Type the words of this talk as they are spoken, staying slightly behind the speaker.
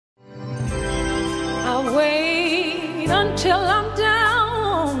wait until I'm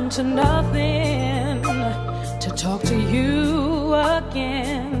down to nothing to talk to you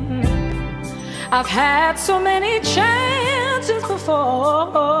again. I've had so many chances before,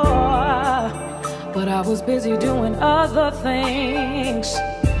 but I was busy doing other things,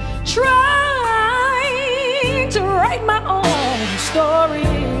 trying to write my own story.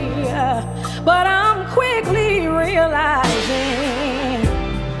 But I'm quickly realizing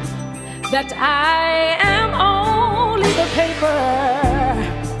that I am only the paper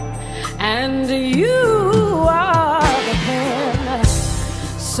and you are the pen.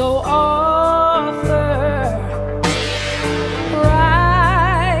 So author,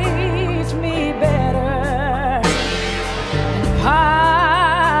 write me better, and potter,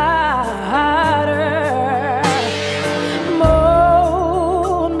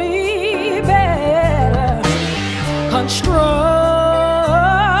 mold me better, construct.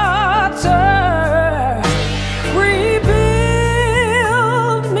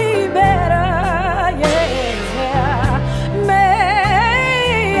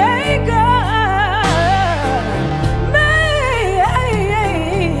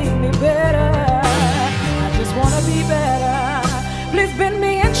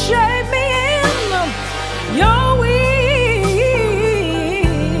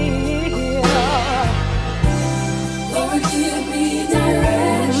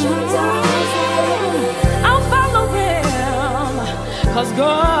 Cause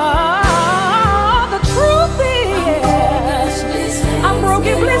God, the truth is, I'm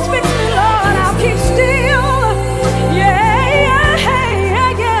broken, please fix me, Lord, I'll keep still. Yeah.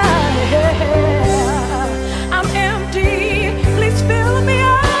 I'm empty, please fill me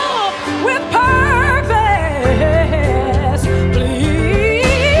up with purpose, please.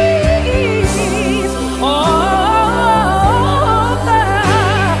 Author,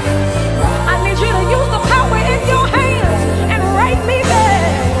 I need you to use the power in your hands and write me.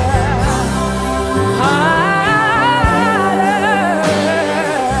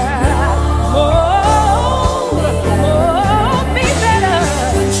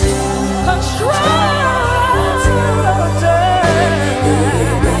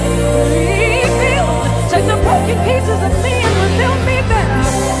 Pieces of me and reveal me better.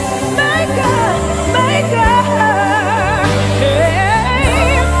 Maker, maker,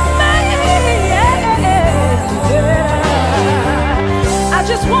 hey, I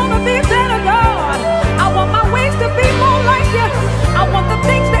just want to be better, God. I want my ways to be more like you. I want the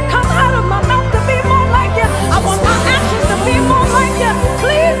things that come out of my mouth to be more like you. I want my actions to be more like you.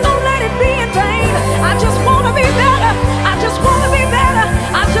 Please don't let it be in vain. I just want to be better. I just want to be better.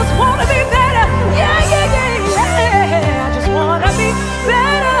 I just want to be better. Yeah. I just want to be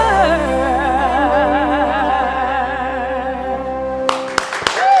better.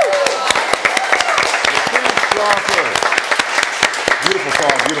 Beautiful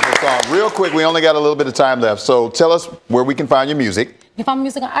song, beautiful song. Real quick, we only got a little bit of time left, so tell us where we can find your music. You can find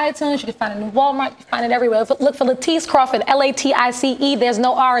music on iTunes, you can find it in Walmart, you can find it everywhere. Look for Latice Crawford, L-A-T-I-C-E. There's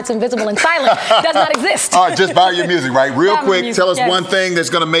no R, it's invisible and silent. It does not exist. All right, just buy your music, right? Real quick, tell us one thing that's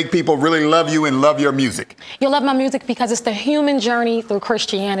going to make people really love you and love your music. You'll love my music because it's the human journey through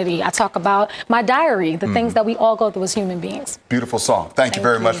Christianity. I talk about my diary, the things that we all go through as human beings. Beautiful song. Thank you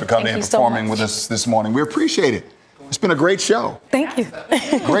very much for coming in and performing with us this morning. We appreciate it. It's been a great show. Thank you.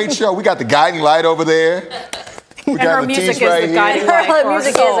 Great show. We got the guiding light over there. We got her music is the guiding light. Her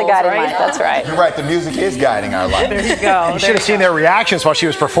music is a guiding light. That's right. You're right. The music is guiding our life. There you go. You should have seen their reactions while she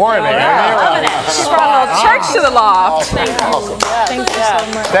was performing. She brought a little church to the loft. Awesome. Awesome. Thank you so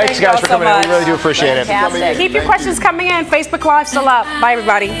much. Thanks, guys, for coming in. We really do appreciate it. Keep your questions coming in. Facebook Live still up. Bye,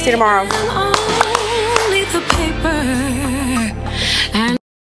 everybody. See you tomorrow. Only the paper.